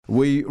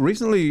We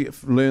recently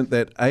learnt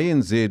that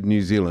ANZ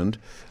New Zealand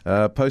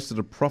posted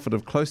a profit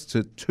of close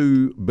to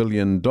 $2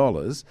 billion,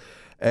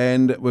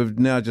 and we've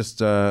now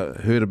just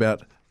heard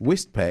about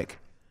Westpac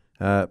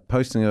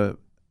posting a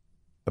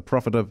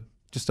profit of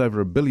just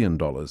over $1 billion,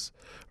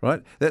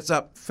 right? That's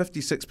up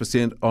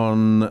 56%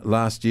 on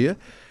last year.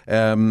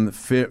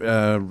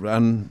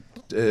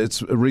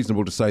 It's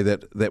reasonable to say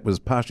that that was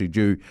partially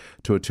due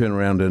to a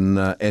turnaround in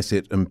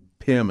asset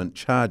impairment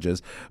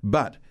charges,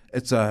 but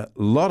it's a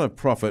lot of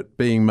profit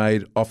being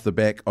made off the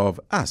back of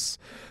us.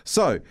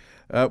 So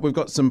we've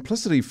got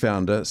Simplicity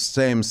founder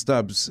Sam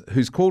Stubbs,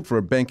 who's called for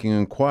a banking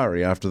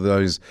inquiry after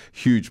those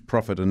huge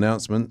profit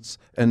announcements,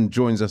 and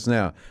joins us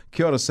now.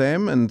 Kia ora,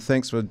 Sam, and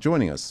thanks for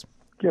joining us.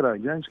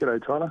 G'day, James.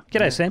 G'day, Tyler.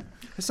 G'day, Sam.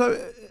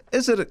 So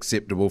is it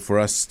acceptable for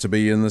us to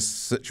be in this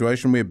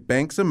situation where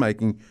banks are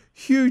making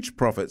huge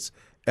profits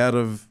out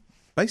of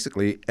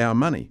basically our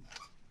money?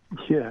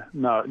 Yeah,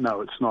 no,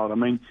 it's not. I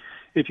mean,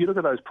 if you look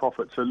at those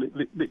profits, so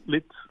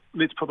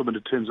let's put them into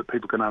terms that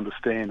people can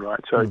understand, right?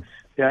 So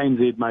the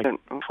ANZ make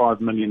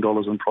 $5 million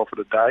in profit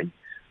a day.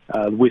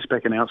 The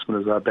Westpac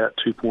announcement is about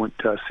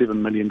 $2.7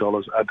 million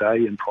a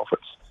day in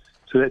profits.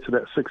 So that's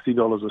about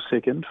 $60 a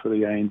second for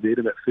the ANZ,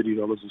 about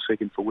 $30 a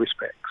second for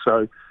Westpac.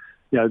 So,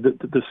 you know,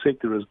 the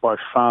sector is by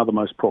far the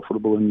most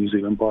profitable in New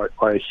Zealand by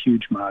a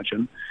huge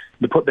margin.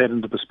 To put that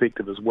into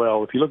perspective as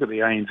well, if you look at the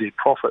ANZ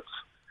profits,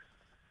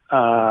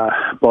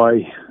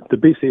 by the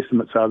best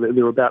estimates are that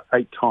they're about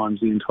 8 times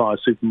the entire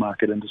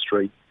supermarket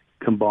industry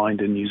combined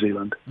in New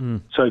Zealand.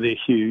 So they're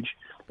huge.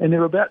 And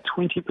they're about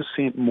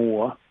 20%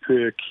 more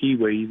per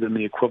Kiwi than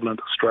the equivalent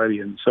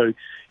Australian. So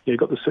you've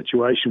got the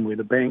situation where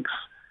the banks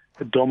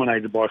are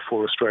dominated by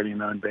 4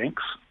 Australian-owned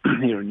banks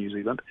here in New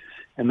Zealand,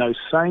 and those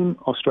same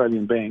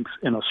Australian banks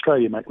in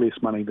Australia make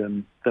less money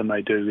than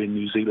they do in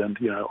New Zealand,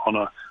 you know, on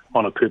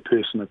a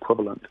per-person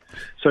equivalent.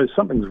 So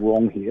something's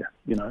wrong here,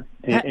 you know,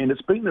 and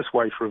it's been this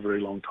way for a very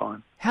long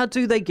time. How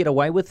do they get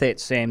away with that,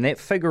 Sam? That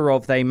figure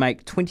of they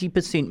make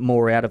 20%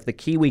 more out of the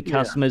Kiwi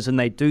customers than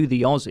they do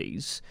the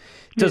Aussies.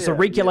 Does the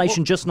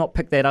regulation just not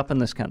pick that up in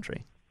this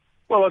country?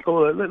 Well,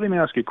 let me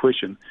ask you a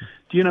question.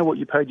 Do you know what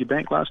you paid your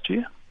bank last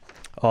year?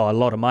 Oh, a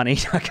lot of money.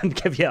 I can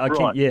give you.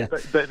 Right.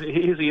 But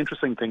here's the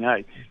interesting thing,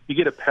 You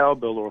get a power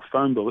bill or a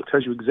phone bill that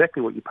tells you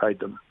exactly what you paid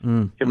them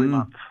every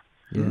month.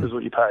 Is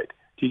what you paid.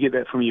 Do you get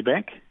that from your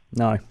bank?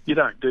 No. You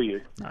don't, do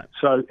you? No.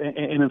 So,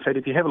 and in fact,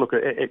 if you have a look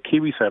at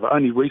KiwiSaver,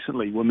 only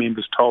recently were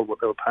members told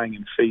what they were paying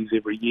in fees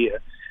every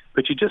year,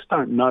 but you just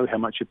don't know how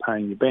much you're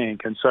paying your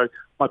bank. And so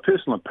my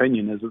personal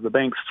opinion is that the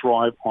banks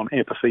thrive on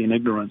apathy and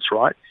ignorance,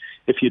 right?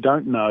 If you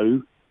don't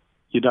know,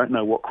 you don't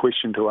know what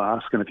question to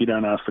ask, and if you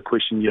don't ask the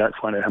question, you don't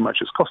find out how much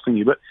it's costing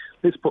you. But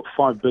let's put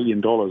 $5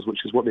 billion,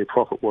 which is what their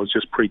profit was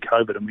just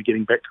pre-COVID, and we're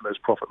getting back to those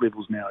profit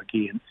levels now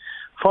again.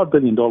 $5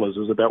 billion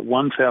is about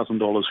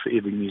 $1,000 for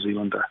every New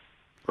Zealander,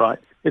 right?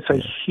 It's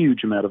a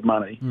huge amount of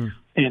money.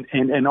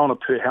 And on a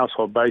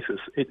per-household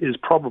basis, it is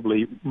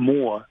probably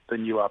more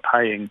than you are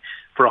paying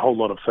for a whole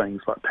lot of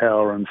things like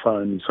power and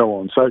phone and so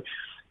on. So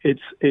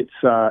it's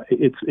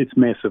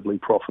massively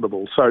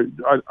profitable. So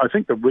I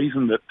think the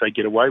reason that they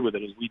get away with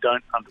it is we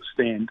don't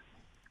understand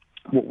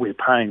what we're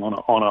paying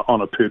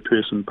on a per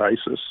person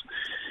basis.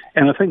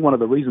 And I think one of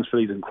the reasons for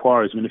these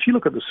inquiries, I mean, if you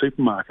look at the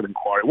supermarket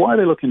inquiry, why are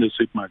they looking into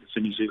supermarkets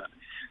in New Zealand?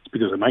 It's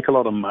because they make a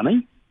lot of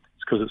money.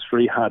 It's because it's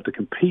very hard to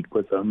compete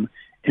with them,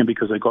 and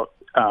because they've got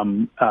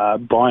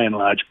by and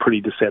large pretty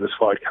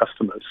dissatisfied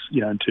customers,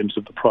 you know, in terms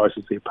of the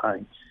prices they're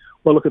paying.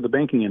 Well, look at the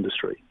banking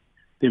industry.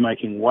 They're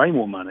making way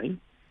more money.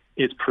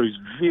 It proves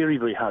very,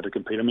 very hard to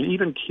compete. I mean,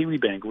 even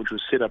KiwiBank, which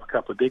was set up a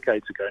couple of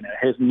decades ago now,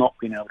 has not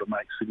been able to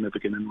make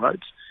significant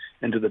inroads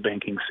into the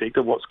banking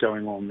sector. What's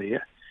going on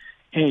there?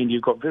 And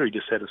you've got very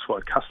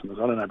dissatisfied customers.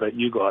 I don't know about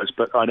you guys,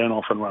 but I don't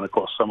often run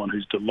across someone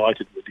who's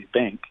delighted with their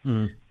bank.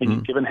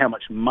 And given how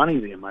much money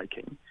they're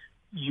making,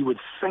 you would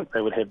think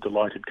they would have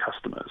delighted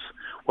customers.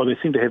 Well, they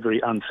seem to have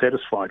very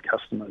unsatisfied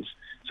customers.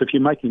 So if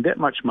you're making that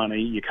much money,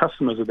 your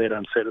customers are that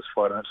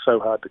unsatisfied, and it's so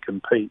hard to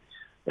compete,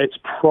 it's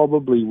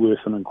probably worth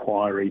an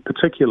inquiry,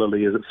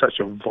 particularly as it's such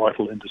a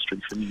vital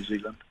industry for New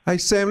Zealand. Hey,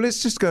 Sam,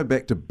 let's just go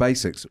back to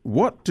basics.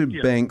 What do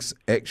banks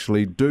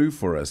actually do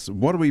for us?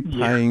 What are we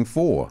paying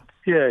for?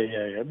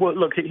 Yeah. Well,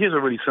 look, here's a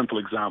really simple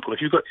example. If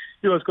you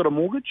guys got a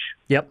mortgage?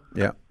 Yep.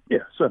 Yeah.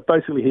 Yeah, so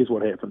basically here's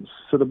what happens.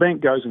 So the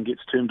bank goes and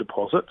gets term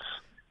deposits,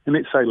 and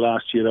let's say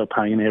last year they were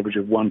paying an average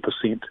of 1%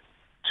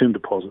 term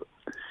deposit.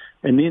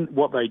 And then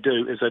what they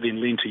do is they then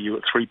lend to you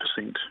at 3%.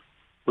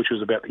 Which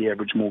was about the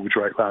average mortgage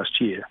rate last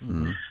year.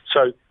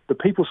 So the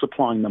people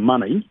supplying the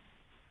money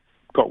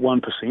got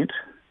 1%.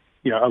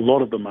 You know, a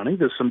lot of the money,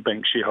 there's some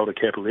bank shareholder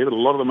capital there, but a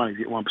lot of the money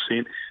get 1%.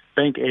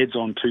 Bank adds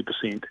on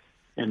 2%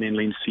 and then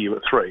lends to you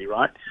at 3%,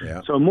 right?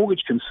 Yeah. So a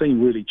mortgage can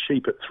seem really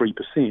cheap at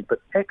 3%,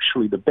 but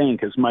actually the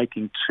bank is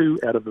making 2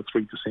 out of the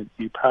 3%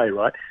 you pay,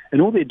 right?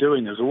 And all they're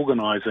doing is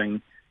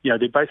organising, you know,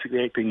 they're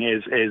basically acting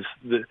as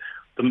the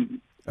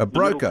a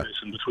broker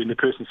person between the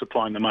person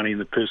supplying the money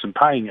and the person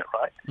paying it,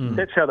 right?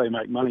 That's how they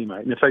make money,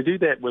 mate. And if they do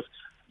that with,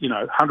 you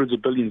know, hundreds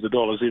of billions of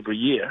dollars every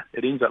year,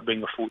 it ends up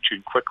being a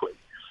fortune quickly.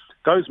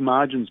 Those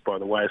margins, by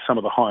the way, are some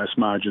of the highest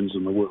margins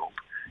in the world.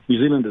 New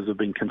Zealanders have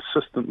been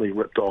consistently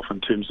ripped off in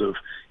terms of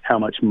how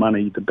much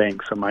money the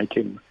banks are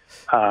making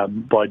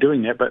by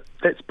doing that, but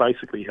that's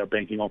basically how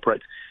banking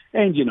operates.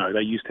 And,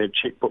 they used to have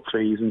checkbook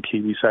fees and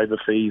KiwiSaver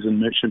fees and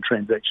merchant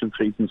transaction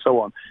fees and so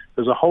on.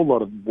 There's a whole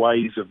lot of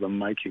ways of them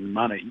making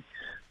money.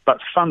 But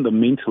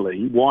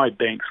fundamentally, why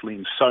banks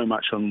lend so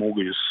much on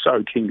mortgages,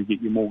 so keen to get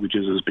your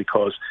mortgages, is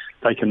because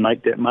they can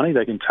make that money.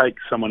 They can take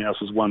someone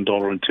else's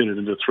 $1 and turn it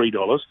into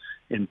 $3,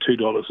 and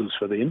 $2 is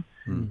for them.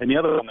 And the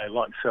other one they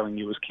like selling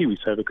you is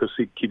KiwiSaver, because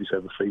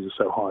KiwiSaver fees are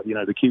so high.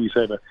 The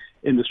KiwiSaver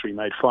industry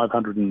made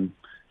 $576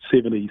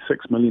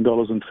 million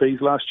in fees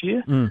last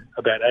year.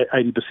 About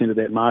 80% of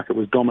that market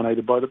was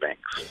dominated by the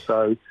banks.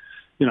 So,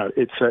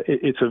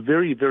 it's a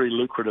very, very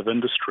lucrative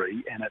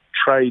industry, and it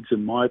trades,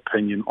 in my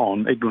opinion,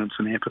 on ignorance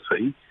and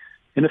apathy.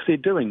 And if they're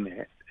doing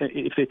that,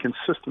 if they're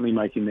consistently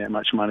making that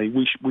much money,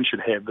 we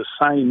should have the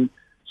same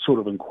sort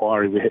of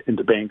inquiry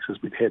into banks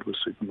as we've had with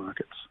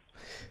supermarkets.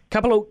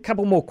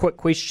 Couple more quick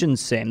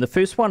questions, Sam. The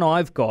first one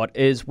I've got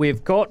is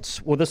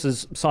this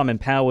is Simon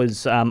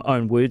Power's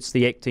own words,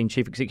 the acting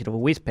chief executive of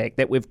Westpac,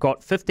 that we've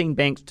got 15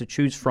 banks to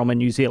choose from in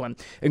New Zealand,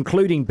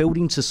 including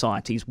building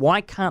societies.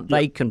 Why can't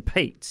they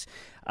compete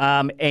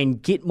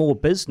and get more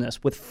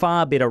business with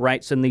far better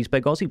rates than these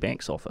big Aussie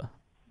banks offer?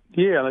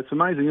 Yeah, that's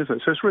amazing, isn't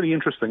it? So it's really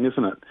interesting,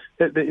 isn't it?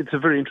 It's a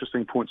very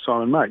interesting point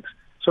Simon makes.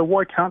 So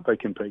why can't they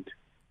compete?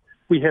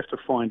 We have to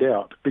find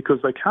out,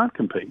 because they can't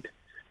compete.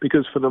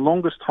 Because for the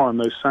longest time,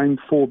 those same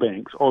four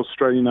banks,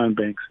 Australian-owned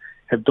banks,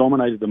 have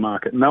dominated the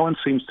market. No one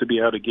seems to be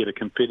able to get a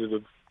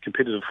competitive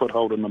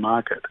foothold in the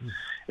market,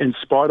 in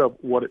spite of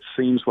what it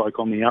seems like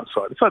on the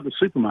outside. It's like the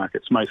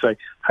supermarkets may say,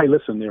 hey,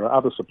 listen, there are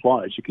other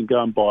suppliers. You can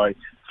go and buy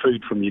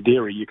food from your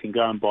dairy. You can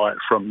go and buy it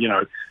from,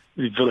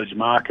 village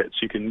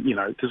markets. You can,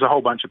 there's a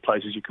whole bunch of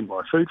places you can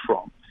buy food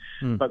from.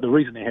 But the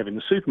reason they're having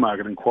the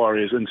supermarket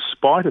inquiry is, in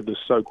spite of this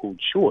so-called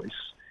choice,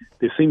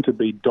 there seem to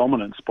be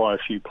dominance by a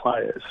few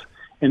players.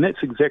 And that's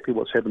exactly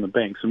what's happened to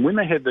banks. And when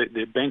they had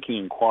their banking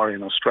inquiry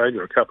in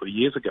Australia a couple of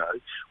years ago,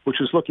 which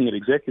was looking at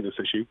exactly this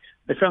issue,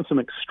 they found some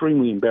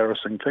extremely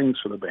embarrassing things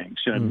for the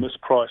banks.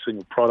 Mispricing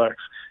of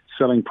products,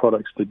 selling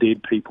products to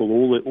dead people,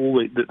 all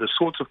the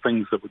sorts of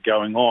things that were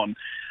going on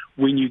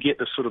when you get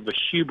the sort of the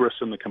hubris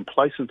and the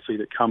complacency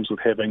that comes with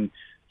having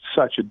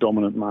such a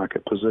dominant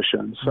market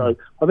position. So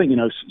I think,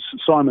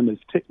 Simon is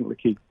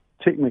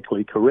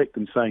technically correct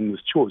in saying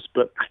this choice,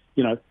 but,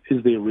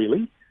 is there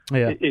really?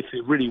 Yeah. If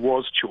there really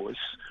was choice,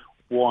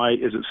 why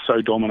is it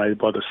so dominated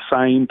by the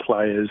same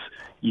players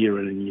year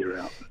in and year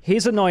out?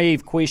 Here's a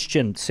naive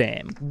question,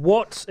 Sam.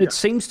 It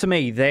seems to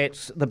me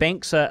that the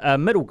banks are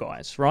middle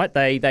guys, right?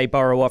 They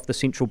borrow off the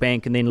central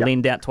bank and then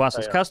lend out to us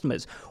as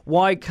customers.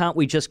 Why can't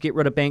we just get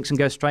rid of banks and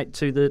go straight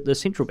to the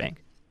central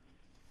bank?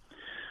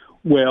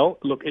 Well,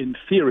 look, in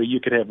theory,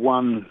 you could have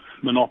one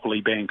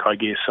monopoly bank, I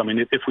guess. I mean,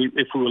 if we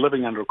were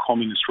living under a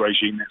communist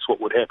regime, that's what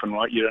would happen,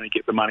 right? You'd only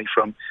get the money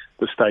from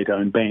the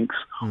state-owned banks.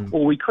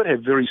 Or we could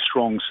have very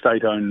strong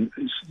state-owned,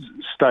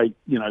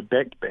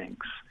 backed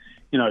banks.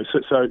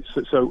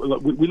 So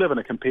look, we live in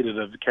a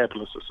competitive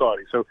capitalist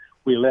society, so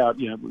we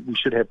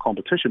should have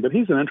competition. But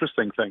here's an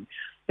interesting thing.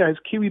 Has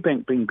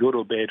Kiwibank been good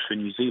or bad for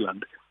New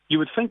Zealand? You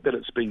would think that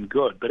it's been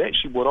good, but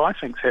actually what I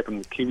think's happened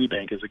with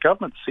Kiwibank is the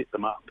government set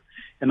them up,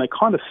 and they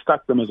kind of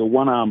stuck them as a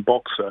one-arm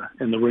boxer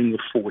in the ring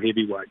with four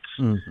heavyweights.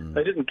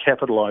 They didn't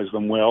capitalise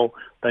them well.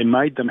 They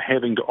made them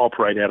having to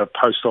operate out of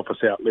post office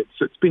outlets.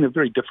 It's been a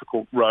very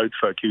difficult road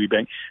for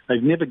Kiwibank.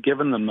 They've never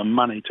given them the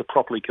money to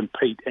properly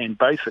compete and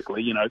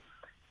basically,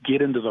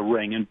 get into the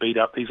ring and beat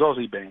up these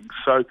Aussie banks.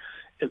 So,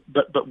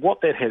 but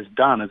what that has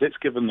done is it's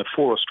given the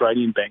four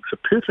Australian banks a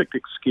perfect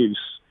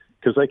excuse,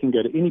 because they can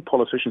go to any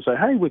politician and say,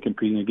 hey, we're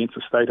competing against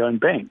a state-owned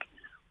bank.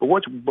 But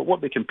what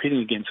they're competing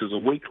against is a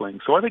weakling.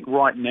 So I think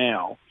right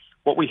now,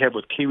 what we have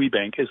with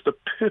Kiwibank is the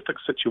perfect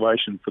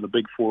situation for the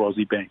big four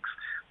Aussie banks.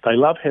 They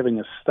love having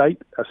a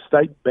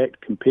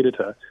state-backed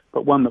competitor,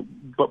 but one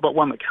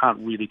that can't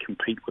really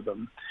compete with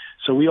them.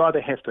 So we either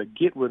have to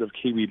get rid of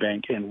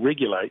Kiwibank and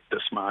regulate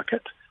this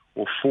market,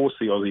 or force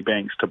the Aussie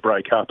banks to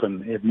break up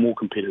and have more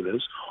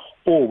competitors,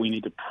 or we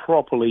need to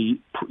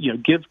properly,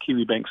 give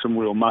Kiwibank some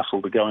real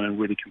muscle to go in and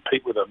really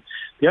compete with them.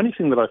 The only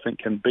thing that I think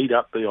can beat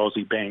up the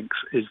Aussie banks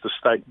is the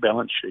state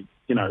balance sheet.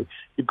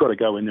 You've got to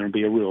go in there and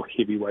be a real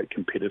heavyweight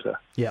competitor.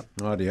 Yeah.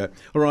 Rightio.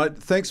 All right,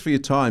 thanks for your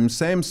time.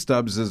 Sam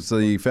Stubbs is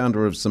the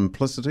founder of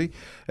Simplicity,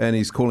 and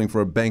he's calling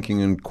for a banking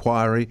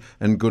inquiry,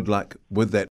 and good luck with that.